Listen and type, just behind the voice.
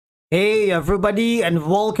Hey everybody, and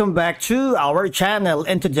welcome back to our channel.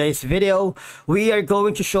 In today's video, we are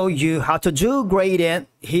going to show you how to do gradient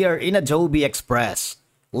here in Adobe Express.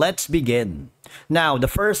 Let's begin. Now, the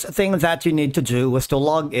first thing that you need to do is to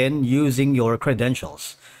log in using your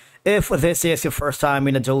credentials. If this is your first time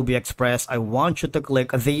in Adobe Express, I want you to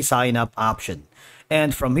click the sign up option.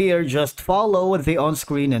 And from here, just follow the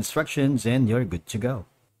on-screen instructions and you're good to go.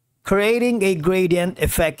 Creating a gradient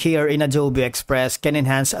effect here in Adobe Express can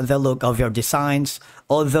enhance the look of your designs.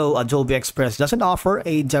 Although Adobe Express doesn't offer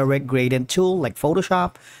a direct gradient tool like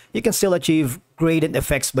Photoshop, you can still achieve gradient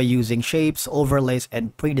effects by using shapes, overlays,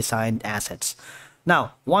 and pre-designed assets.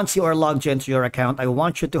 Now, once you are logged into your account, I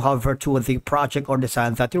want you to hover to the project or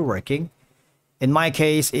design that you're working. In my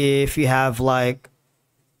case, if you have like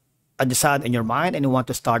a design in your mind and you want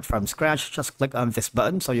to start from scratch, just click on this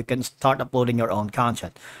button so you can start uploading your own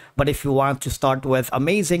content. But if you want to start with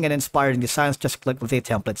amazing and inspiring designs, just click the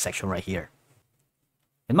template section right here.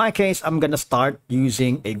 In my case, I'm going to start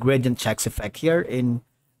using a gradient text effect here in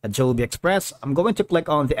Adobe Express. I'm going to click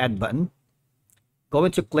on the add button,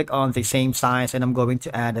 going to click on the same size, and I'm going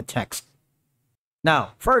to add a text.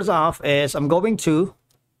 Now, first off is I'm going to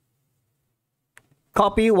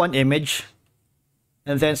copy one image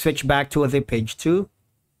and then switch back to the page 2.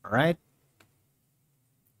 All right.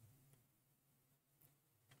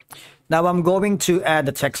 Now I'm going to add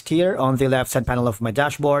the text here on the left side panel of my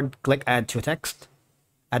dashboard. Click add to text.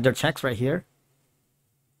 Add the text right here.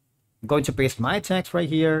 I'm going to paste my text right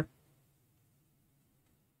here.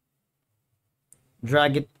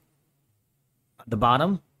 Drag it at the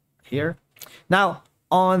bottom here. Now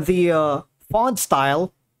on the font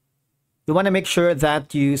style, you want to make sure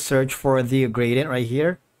that you search for the gradient right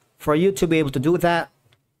here. For you to be able to do that,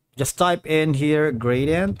 just type in here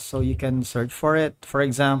gradient so you can search for it. For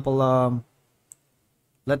example,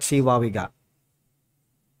 let's see what we got.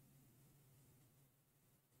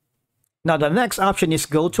 Now the next option is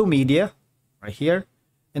go to media right here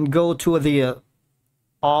and go to the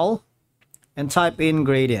all and type in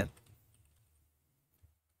gradient.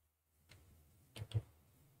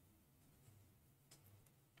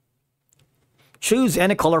 Choose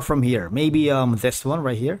any color from here, maybe this one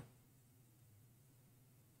right here.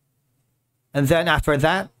 And then after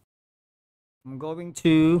that, I'm going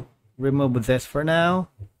to remove this for now.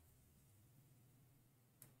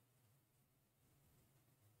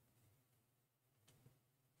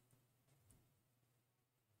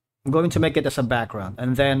 I'm going to make it as a background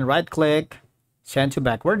and then right click, send to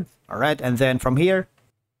backward. All right. And then from here,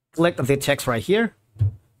 click the text right here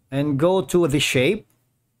and go to the shape.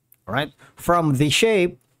 All right. From the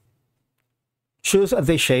shape, choose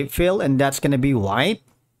the shape fill, and that's going to be white.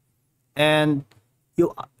 And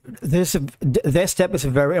this step is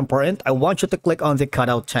very important. I want you to click on the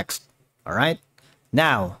cutout text. All right.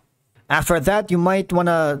 Now, after that, you might want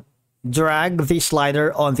to drag the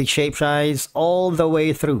slider on the shape size all the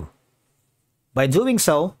way through. By doing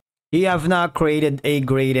so, you have now created a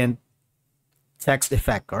gradient text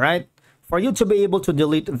effect. All right. For you to be able to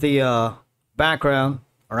delete the background,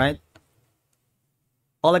 all right,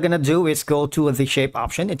 all I'm gonna do is go to the shape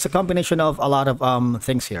option. It's a combination of a lot of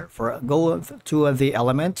things here. Go to the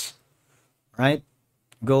elements, right?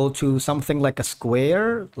 Go to something like a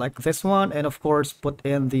square, like this one, and of course put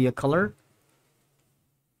in the color.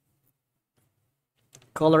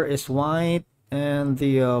 Color is white, and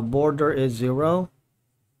the border is 0.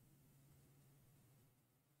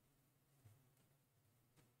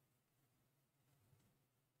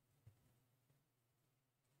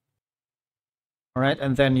 All right,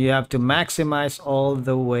 and then you have to maximize all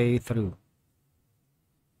the way through.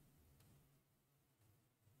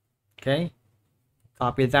 Okay,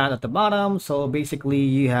 copy that at the bottom. So basically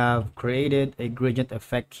you have created a gradient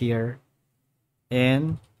effect here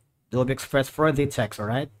in Adobe Express for the text. All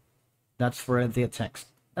right, that's for the text.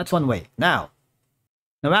 That's one way. Now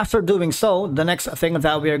after doing so, the next thing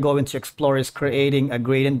that we are going to explore is creating a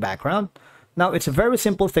gradient background. Now it's a very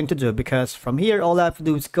simple thing to do because from here, all I have to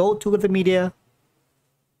do is go to the media,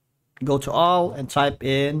 go to all, and type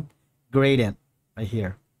in gradient right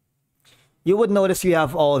here. You would notice you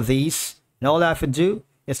have all of these, and all I have to do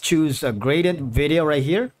is choose a gradient video right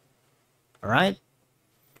here. All right,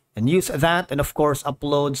 and use that, and of course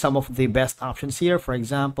upload some of the best options here. For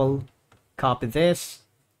example, copy this,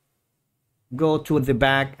 go to the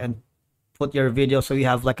back and put your video so you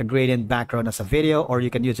have like a gradient background as a video, or you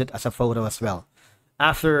can use it as a photo as well.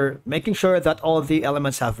 After making sure that all the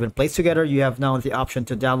elements have been placed together, you have now the option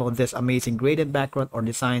to download this amazing gradient background or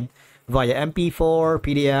design via MP4,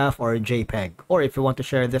 PDF, or JPEG. Or if you want to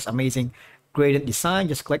share this amazing gradient design,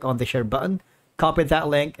 just click on the share button, copy that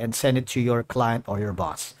link, and send it to your client or your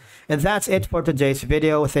boss. And that's it for today's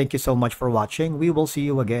video. Thank you so much for watching. We will see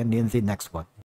you again in the next one.